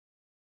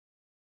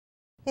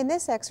In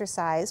this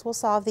exercise, we'll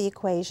solve the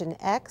equation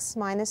x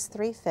minus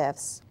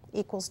 3/5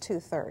 equals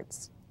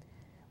 2/3.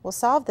 We'll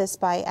solve this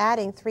by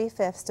adding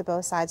 3/5 to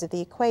both sides of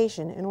the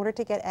equation in order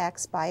to get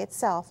x by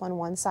itself on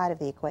one side of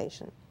the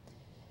equation.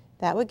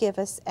 That would give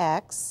us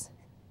x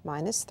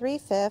minus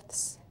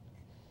 3/5,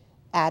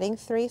 adding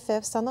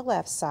 3/5 on the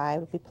left side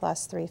would be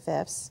plus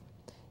 3/5,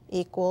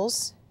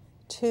 equals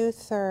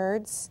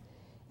 2/3,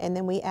 and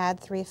then we add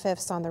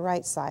 3/5 on the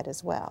right side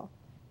as well.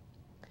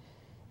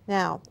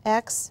 Now,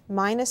 x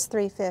minus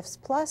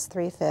 3/5 plus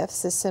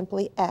 3/5 is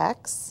simply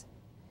x,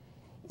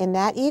 and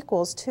that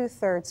equals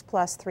 2/3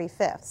 plus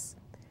 3/5.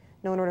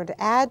 Now, in order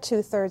to add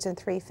 2/3 and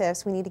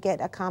 3/5, we need to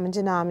get a common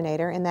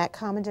denominator, and that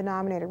common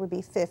denominator would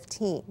be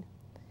 15.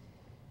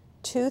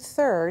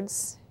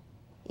 2/3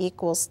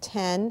 equals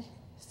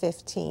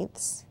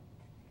 10/15,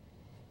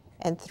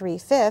 and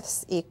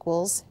 3/5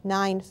 equals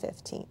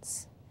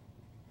 9/15.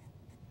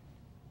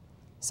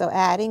 So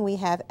adding, we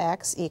have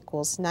x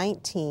equals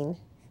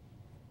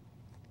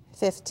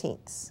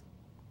 19/15.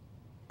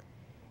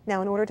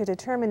 Now, in order to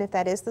determine if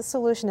that is the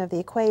solution of the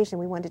equation,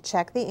 we want to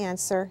check the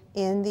answer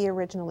in the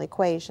original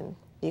equation.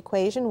 The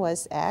equation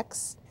was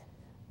x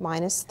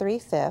minus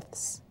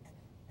 3/5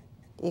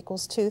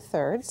 equals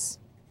 2/3.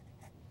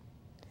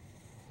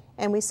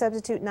 And we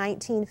substitute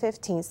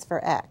 19/15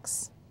 for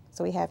x.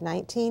 So we have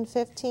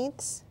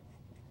 19/15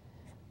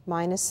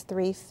 minus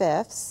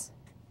 3/5,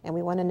 and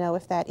we want to know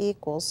if that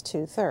equals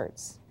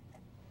 2/3.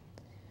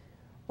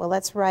 Well,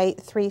 let's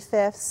write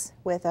 3/5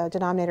 with a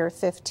denominator of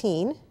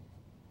 15.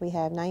 We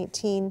have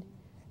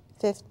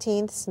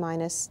 19/15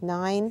 minus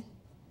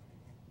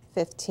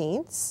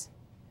 9/15,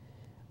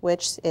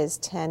 which is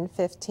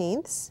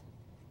 10/15,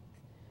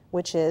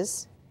 which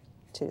is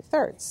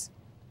 2/3.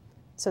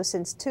 So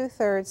since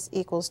 2/3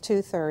 equals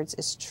 2/3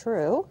 is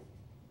true,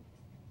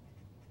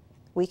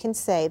 we can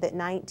say that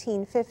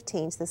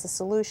 19/15 is the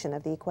solution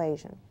of the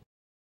equation.